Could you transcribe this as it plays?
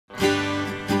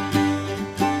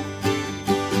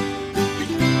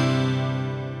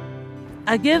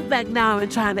I give back now in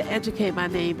trying to educate my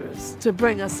neighbors to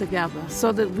bring us together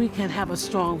so that we can have a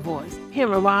strong voice.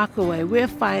 Here in Rockaway, we're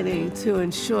fighting to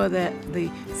ensure that the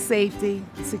safety,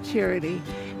 security,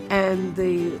 and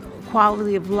the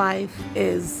quality of life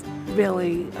is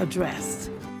really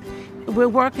addressed. We're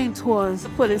working towards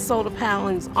putting solar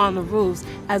panels on the roofs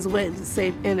as a way to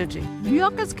save energy. New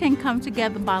Yorkers can come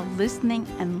together by listening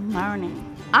and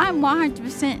learning. I'm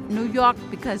 100% New York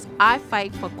because I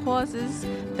fight for causes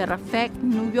that affect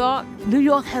New York. New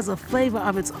York has a flavor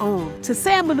of its own. To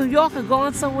say I'm a New Yorker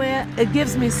going somewhere, it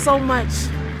gives me so much,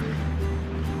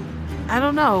 I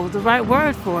don't know the right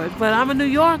word for it, but I'm a New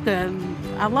Yorker and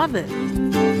I love it.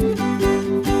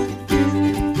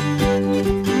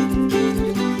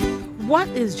 What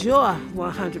is your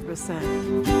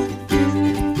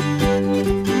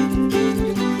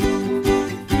 100%?